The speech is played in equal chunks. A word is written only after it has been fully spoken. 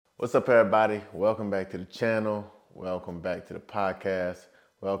What's up, everybody? Welcome back to the channel. Welcome back to the podcast.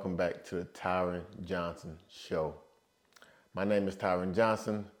 Welcome back to the Tyron Johnson Show. My name is Tyron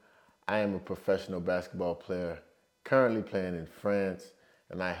Johnson. I am a professional basketball player currently playing in France,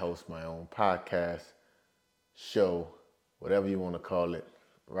 and I host my own podcast, show, whatever you want to call it,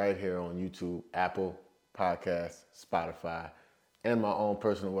 right here on YouTube, Apple Podcasts, Spotify, and my own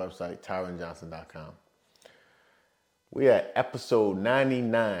personal website, TyronJohnson.com. We are at episode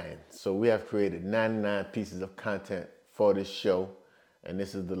 99, so we have created 99 pieces of content for this show, and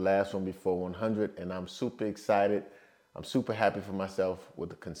this is the last one before 100, and I'm super excited. I'm super happy for myself with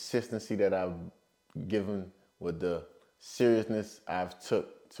the consistency that I've given, with the seriousness I've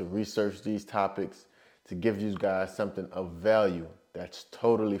took to research these topics, to give you guys something of value that's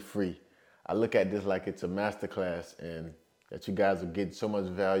totally free. I look at this like it's a masterclass, and that you guys are getting so much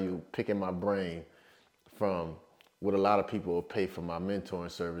value picking my brain from what a lot of people will pay for my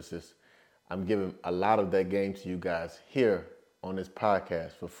mentoring services. I'm giving a lot of that game to you guys here on this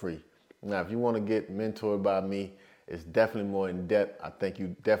podcast for free. Now, if you want to get mentored by me, it's definitely more in depth. I think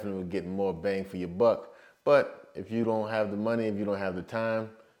you definitely will get more bang for your buck. But if you don't have the money, if you don't have the time,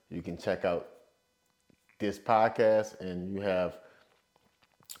 you can check out this podcast, and you have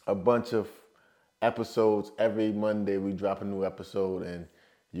a bunch of episodes. Every Monday we drop a new episode, and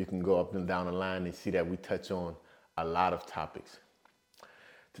you can go up and down the line and see that we touch on a lot of topics.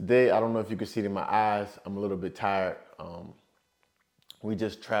 Today, I don't know if you can see it in my eyes, I'm a little bit tired. We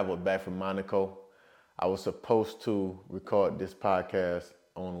just traveled back from Monaco. I was supposed to record this podcast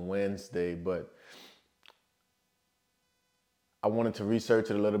on Wednesday, but I wanted to research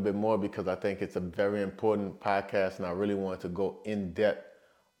it a little bit more because I think it's a very important podcast, and I really wanted to go in depth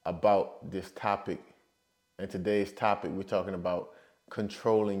about this topic. And today's topic, we're talking about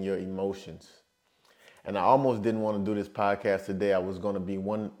controlling your emotions. And I almost didn't want to do this podcast today. I was going to be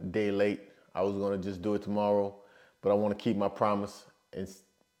one day late. I was going to just do it tomorrow. But I want to keep my promise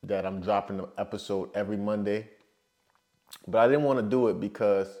that I'm dropping an episode every Monday. But I didn't want to do it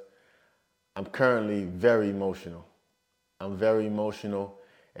because I'm currently very emotional. I'm very emotional,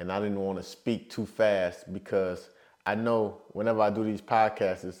 and I didn't want to speak too fast because I know whenever I do these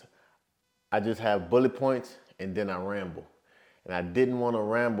podcasts, I just have bullet points and then I ramble. And I didn't want to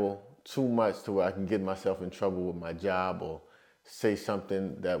ramble too much to where I can get myself in trouble with my job or say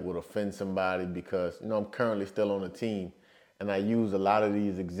something that would offend somebody, because I'm currently still on a team, and I use a lot of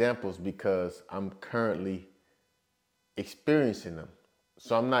these examples because I'm currently experiencing them.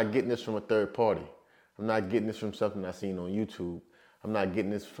 So I'm not getting this from a third party. I'm not getting this from something I seen on YouTube. I'm not getting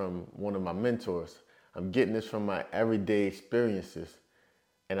this from one of my mentors. I'm getting this from my everyday experiences.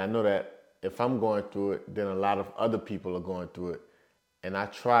 And I know that if I'm going through it, then a lot of other people are going through it. And I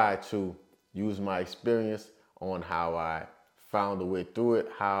try to use my experience on how I found a way through it,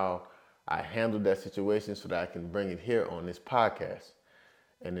 how I handled that situation, so that I can bring it here on this podcast.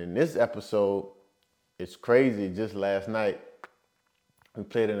 And in this episode, it's crazy. Just last night, we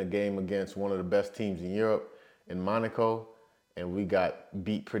played in a game against one of the best teams in Europe, in Monaco, and we got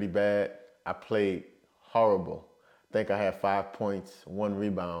beat pretty bad. I played horrible. I think I had 5 points, 1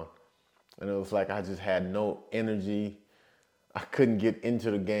 rebound. And it was like I just had no energy. I couldn't get into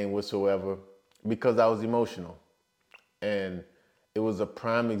the game whatsoever because I was emotional. And it was a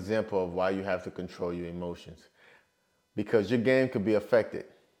prime example of why you have to control your emotions, because your game could be affected.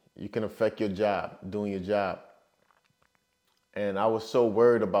 You can affect your job, doing your job. And I was so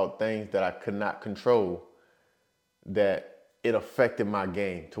worried about things that I could not control that it affected my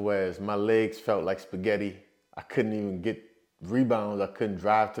game, to whereas my legs felt like spaghetti. I couldn't even get rebounds. I couldn't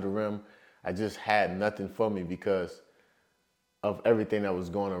drive to the rim. I just had nothing for me because of everything that was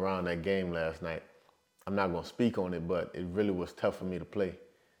going around that game last night. I'm not going to speak on it, but it really was tough for me to play.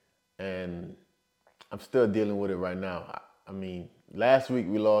 And I'm still dealing with it right now. I mean, last week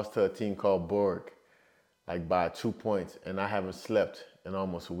we lost to a team called Borg, like by 2 points, and I haven't slept in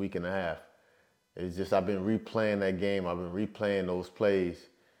almost a week and a half. It's just I've been replaying that game. I've been replaying those plays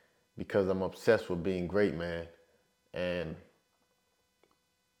because I'm obsessed with being great, man. And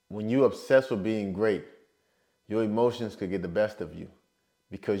when you're obsessed with being great, your emotions could get the best of you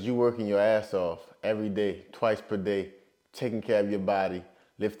because you're working your ass off every day, twice per day, taking care of your body,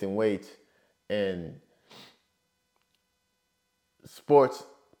 lifting weights. And sports,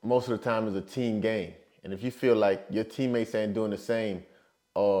 most of the time, is a team game. And if you feel like your teammates ain't doing the same,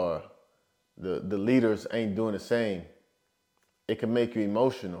 or the leaders ain't doing the same, it can make you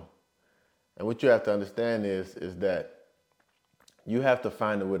emotional. And what you have to understand is that you have to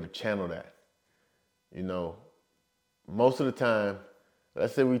find a way to channel that. Most of the time,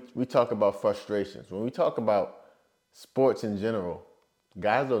 let's say we talk about frustrations. When we talk about sports in general,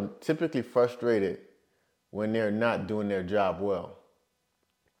 Guys are typically frustrated when they're not doing their job well.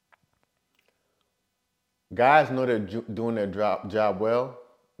 Guys know they're doing their job well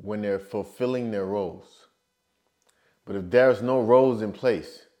when they're fulfilling their roles. But if there's no roles in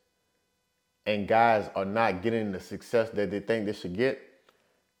place and guys are not getting the success that they think they should get,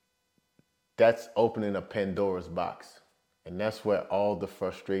 that's opening a Pandora's box. And that's where all the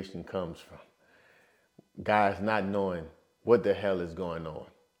frustration comes from. Guys not knowing what the hell is going on.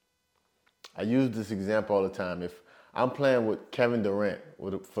 I use this example all the time. If I'm playing with Kevin Durant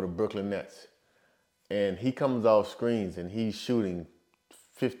for the Brooklyn Nets, and he comes off screens and he's shooting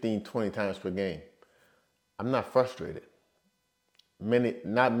 15, 20 times per game, I'm not frustrated.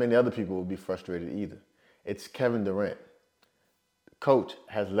 Not many other people will be frustrated either. It's Kevin Durant. Coach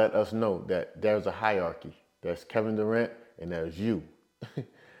has let us know that there's a hierarchy. There's Kevin Durant and there's you.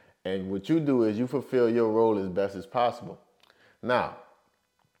 And what you do is you fulfill your role as best as possible. Now,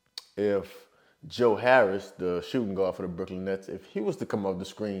 if Joe Harris, the shooting guard for the Brooklyn Nets, if he was to come off the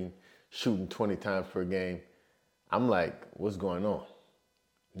screen shooting 20 times per game, I'm like, what's going on?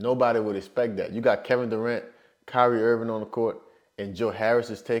 Nobody would expect that. You got Kevin Durant, Kyrie Irving on the court, and Joe Harris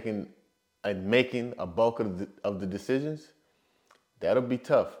is taking and making a bulk of the decisions. That'll be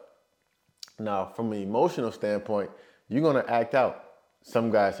tough. Now, from an emotional standpoint, you're going to act out.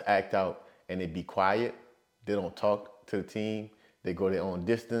 Some guys act out and they be quiet. They don't talk to the team. They go their own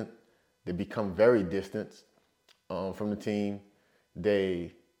distance. They become very distant from the team.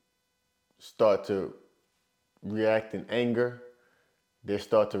 They start to react in anger. They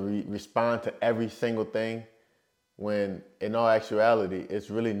start to respond to every single thing, when in all actuality, it's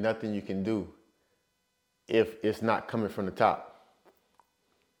really nothing you can do if it's not coming from the top.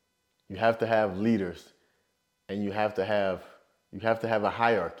 You have to have leaders, and you have to have a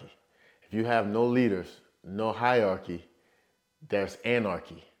hierarchy. If you have no leaders, no hierarchy, there's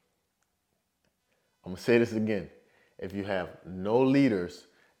anarchy. I'm gonna say this again. If you have no leaders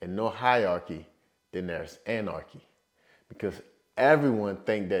and no hierarchy, then there's anarchy. Because everyone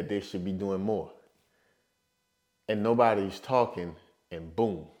think that they should be doing more. And nobody's talking, and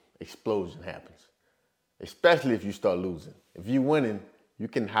boom, explosion happens. Especially if you start losing. If you're winning, you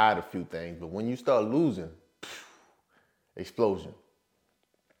can hide a few things, but when you start losing, explosion.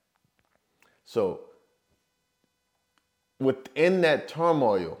 So within that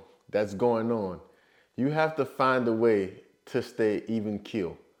turmoil that's going on, you have to find a way to stay even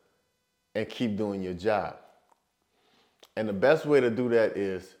keel and keep doing your job. And the best way to do that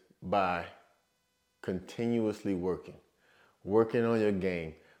is by continuously working on your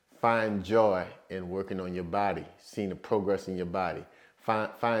game. Find joy in working on your body, seeing the progress in your body.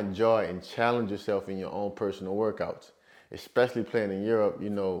 Find joy and challenge yourself in your own personal workouts. Especially playing in Europe,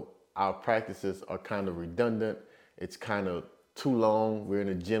 our practices are kind of redundant. It's kind of too long. We're in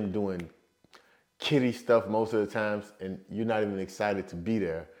the gym doing kiddie stuff most of the times, and you're not even excited to be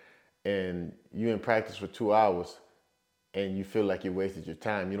there. And you're in practice for 2 hours, and you feel like you wasted your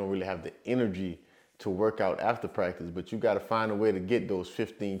time. You don't really have the energy to work out after practice, but you got to find a way to get those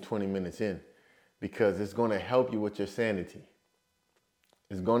 15, 20 minutes in, because it's going to help you with your sanity.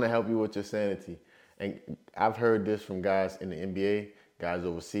 It's going to help you with your sanity. And I've heard this from guys in the NBA, guys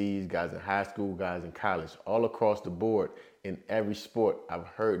overseas, guys in high school, guys in college, all across the board in every sport. I've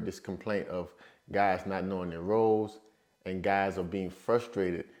heard this complaint of guys not knowing their roles, and guys are being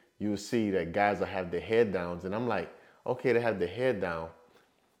frustrated. You'll see that guys will have their head downs, and I'm like, okay, they have their head down.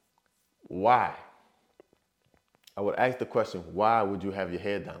 Why? I would ask the question, why would you have your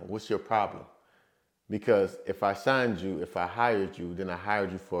head down? What's your problem? Because if I signed you, if I hired you, then I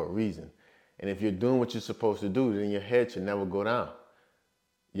hired you for a reason. And if you're doing what you're supposed to do, then your head should never go down.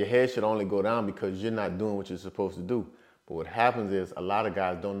 Your head should only go down because you're not doing what you're supposed to do. But what happens is a lot of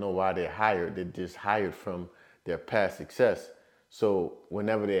guys don't know why they're hired. They're just hired from their past success. So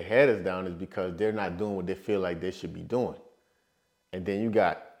whenever their head is down, it's because they're not doing what they feel like they should be doing. And then you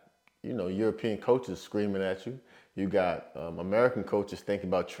got, European coaches screaming at you. You got American coaches thinking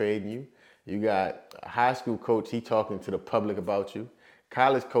about trading you. You got a high school coach, he talking to the public about you.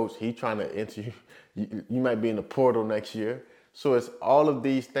 College coach, he trying to enter you. You might be in the portal next year. So it's all of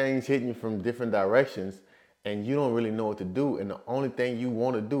these things hitting you from different directions, and you don't really know what to do. And the only thing you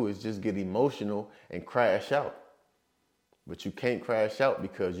want to do is just get emotional and crash out. But you can't crash out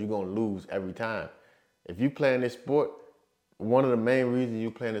because you're going to lose every time. If you play in this sport, one of the main reasons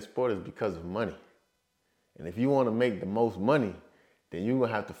you play in this sport is because of money. And if you want to make the most money, then you're going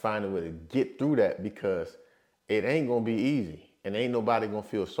to have to find a way to get through that, because it ain't going to be easy, and ain't nobody going to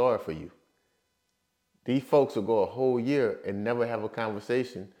feel sorry for you. These folks will go a whole year and never have a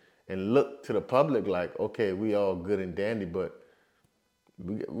conversation and look to the public like, okay, we all good and dandy, but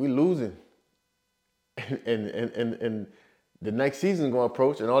we losing. And the next season's going to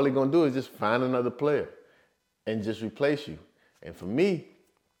approach, and all they're going to do is just find another player and just replace you. And for me,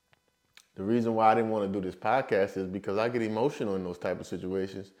 the reason why I didn't want to do this podcast is because I get emotional in those type of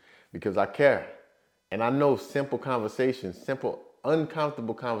situations because I care. And I know simple conversations, simple,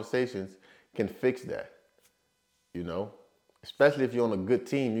 uncomfortable conversations can fix that, you know? Especially if you're on a good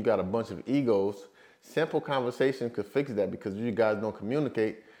team, you got a bunch of egos. Simple conversation could fix that because if you guys don't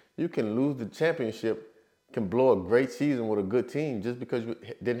communicate, you can lose the championship, can blow a great season with a good team just because you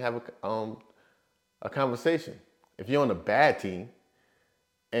didn't have a conversation. If you're on a bad team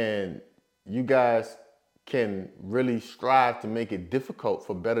and you guys can really strive to make it difficult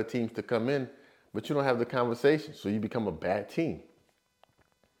for better teams to come in, but you don't have the conversation, so you become a bad team.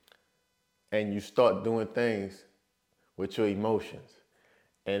 And you start doing things with your emotions.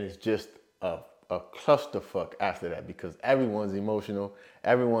 And it's just a clusterfuck after that because everyone's emotional,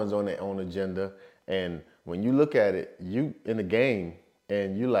 everyone's on their own agenda. And when you look at it, you in the game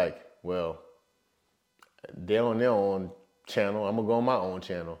and you like, well, they're on their own channel, I'm gonna go on my own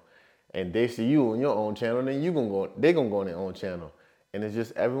channel. And they see you on your own channel, then they're gonna go on their own channel. And it's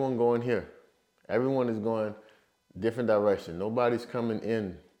just everyone going here. Everyone is going different direction. Nobody's coming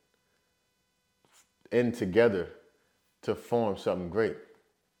in together to form something great.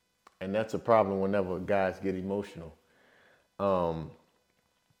 And that's a problem whenever guys get emotional.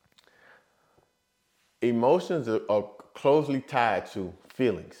 Emotions are closely tied to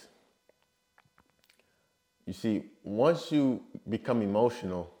feelings. You see, once you become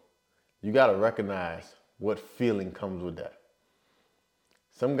emotional, you got to recognize what feeling comes with that.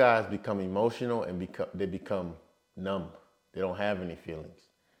 Some guys become emotional and they become numb. They don't have any feelings.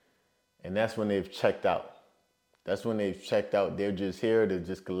 And that's when they've checked out. They're just here. They're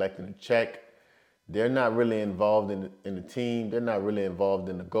just collecting a check. They're not really involved in the team. They're not really involved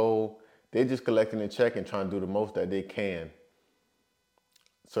in the goal. They're just collecting a check and trying to do the most that they can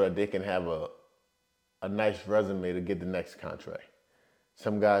so that they can have a nice resume to get the next contract.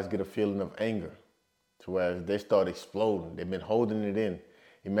 Some guys get a feeling of anger to where they start exploding. They've been holding it in.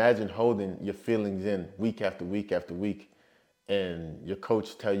 Imagine holding your feelings in week after week after week, and your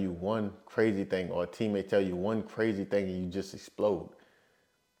coach tell you one crazy thing or a teammate tell you one crazy thing and you just explode.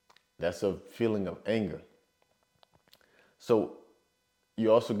 That's a feeling of anger. So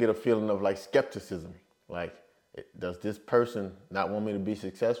you also get a feeling of like skepticism. Like, does this person not want me to be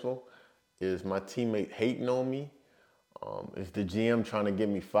successful? Is my teammate hating on me? Is the GM trying to get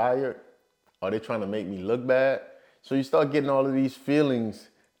me fired? Are they trying to make me look bad? So you start getting all of these feelings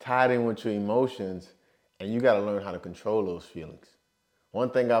tied in with your emotions, and you got to learn how to control those feelings.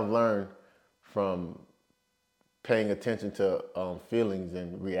 One thing I've learned from paying attention to feelings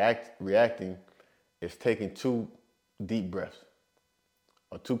and reacting is taking 2 deep breaths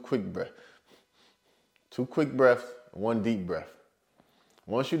or 2 quick breaths. 2 quick breaths, 1 deep breath.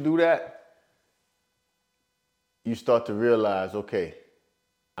 Once you do that, you start to realize, okay,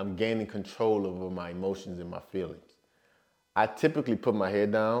 I'm gaining control over my emotions and my feelings. I typically put my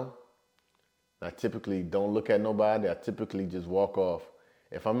head down. I typically don't look at nobody. I typically just walk off.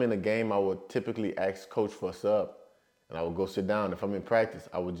 If I'm in a game, I would typically ask coach for a sub, and I would go sit down. If I'm in practice,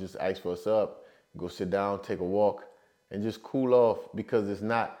 I would just ask for a sub, go sit down, take a walk, and just cool off because it's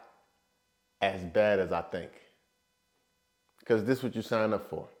not as bad as I think. Because this is what you sign up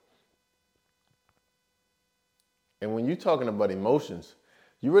for. And when you're talking about emotions,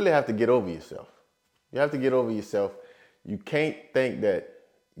 you really have to get over yourself. You have to get over yourself. You can't think that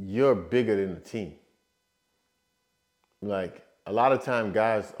you're bigger than the team. Like, a lot of time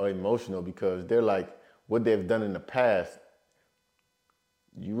guys are emotional because they're like, what they've done in the past,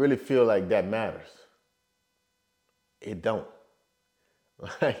 you really feel like that matters. It don't.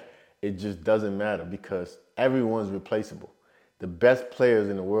 Like, it just doesn't matter because everyone's replaceable. The best players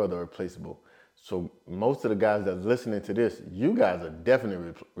in the world are replaceable. So most of the guys that's listening to this, you guys are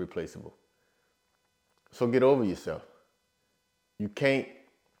definitely replaceable. So get over yourself. You can't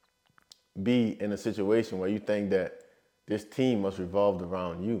be in a situation where you think that this team must revolve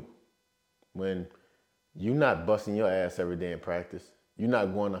around you when you're not busting your ass every day in practice. You're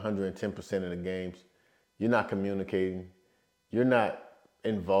not going 110% of the games. You're not communicating. You're not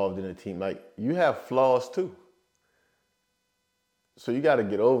involved in the team. Like, you have flaws too. So you got to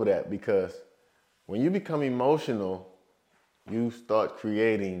get over that because when you become emotional, you start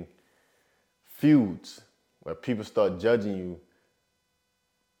creating feuds where people start judging you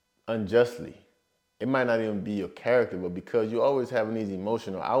unjustly. It might not even be your character, but because you're always having these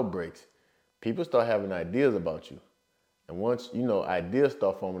emotional outbreaks, people start having ideas about you. And once, ideas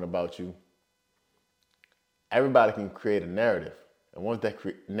start forming about you, everybody can create a narrative. And once that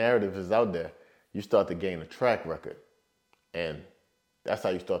narrative is out there, you start to gain a track record. And that's how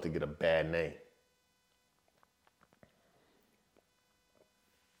you start to get a bad name.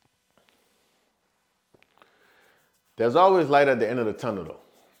 There's always light at the end of the tunnel, though.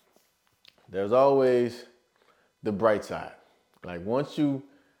 There's always the bright side. Like once you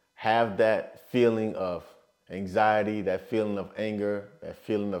have that feeling of anxiety, that feeling of anger, that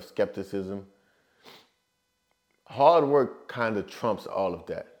feeling of skepticism, hard work kind of trumps all of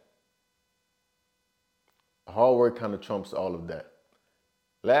that. Hard work kind of trumps all of that.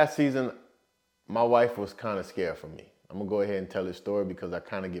 Last season, my wife was kind of scared for me. I'm going to go ahead and tell this story because I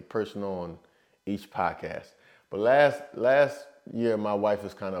kind of get personal on each podcast. But last year, my wife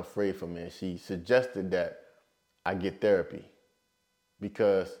was kind of afraid for me, and she suggested that I get therapy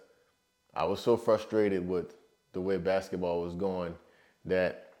because I was so frustrated with the way basketball was going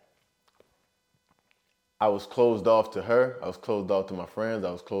that I was closed off to her. I was closed off to my friends.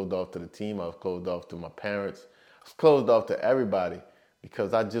 I was closed off to the team. I was closed off to my parents. I was closed off to everybody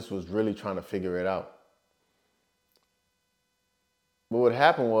because I just was really trying to figure it out. But what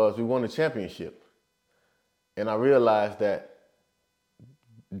happened was we won the championship. And I realized that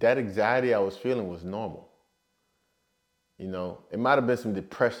anxiety I was feeling was normal. You know, it might have been some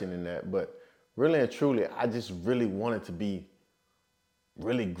depression in that, but really and truly, I just really wanted to be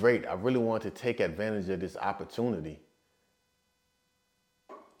really great. I really wanted to take advantage of this opportunity.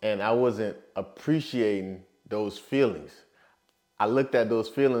 And I wasn't appreciating those feelings. I looked at those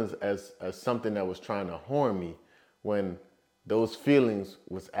feelings as something that was trying to harm me when those feelings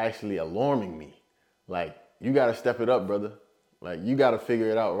was actually alarming me. Like, you got to step it up, brother. Like, you got to figure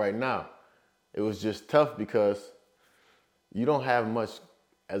it out right now. It was just tough because you don't have much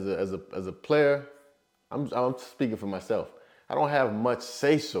as a player. I'm speaking for myself. I don't have much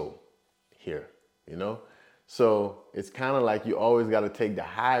say-so here, you know? So it's kind of like you always got to take the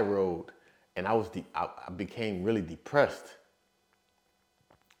high road. And I became really depressed.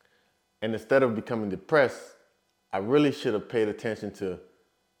 And instead of becoming depressed, I really should have paid attention to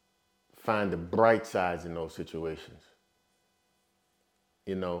find the bright sides in those situations.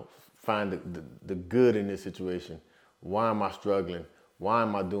 You know, find the good in this situation. Why am I struggling? Why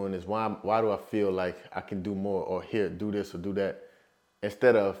am I doing this? Why do I feel like I can do more, or here, do this or do that?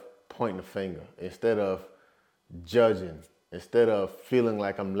 Instead of pointing the finger, instead of judging, instead of feeling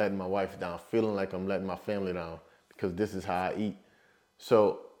like I'm letting my wife down, feeling like I'm letting my family down because this is how I eat.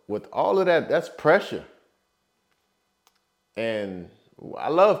 So with all of that, that's pressure. And I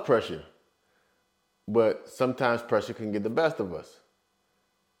love pressure. But sometimes pressure can get the best of us.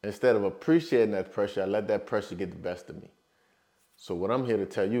 Instead of appreciating that pressure, I let that pressure get the best of me. So what I'm here to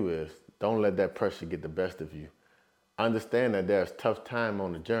tell you is, don't let that pressure get the best of you. Understand that there's tough time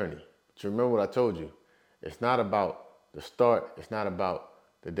on the journey. But you remember what I told you. It's not about the start. It's not about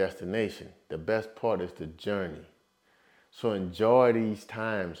the destination. The best part is the journey. So enjoy these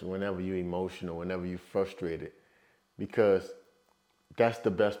times whenever you're emotional, whenever you're frustrated, because that's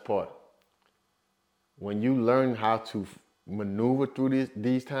the best part. When you learn how to maneuver through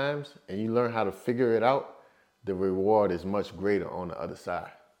these times and you learn how to figure it out, the reward is much greater on the other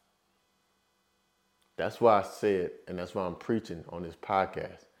side. That's why I said, and that's why I'm preaching on this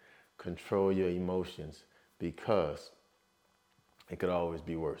podcast, control your emotions, because it could always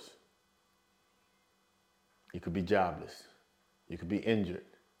be worse. You could be jobless. You could be injured.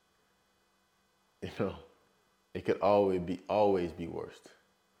 You know, it could always be worse.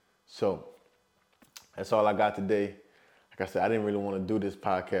 So that's all I got today. Like I said, I didn't really want to do this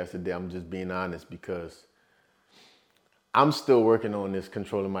podcast today. I'm just being honest because I'm still working on this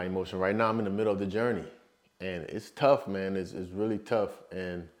controlling my emotion. Right now, I'm in the middle of the journey. And it's tough, man. It's really tough.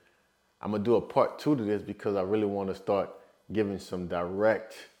 And I'm going to do a part 2 to this because I really want to start giving some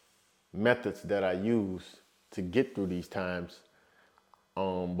direct methods that I use to get through these times.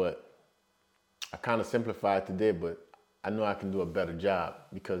 But I kind of simplified today, but I know I can do a better job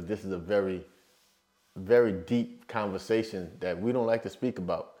because this is a very, very deep conversation that we don't like to speak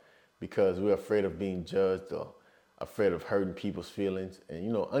about because we're afraid of being judged or afraid of hurting people's feelings. And,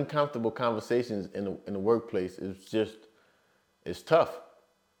 you know, uncomfortable conversations in the workplace it's tough.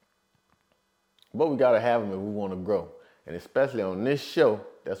 But we got to have them if we want to grow. And especially on this show,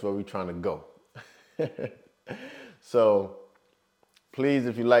 that's where we're trying to go. So please,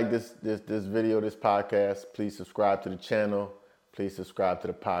 if you like this video, this podcast, please subscribe to the channel. Please subscribe to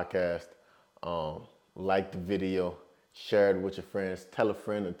the podcast. Like the video, share it with your friends, tell a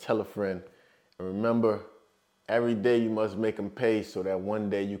friend or tell a friend. And remember, every day you must make them pay so that one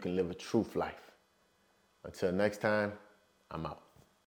day you can live a truth life. Until next time, I'm out.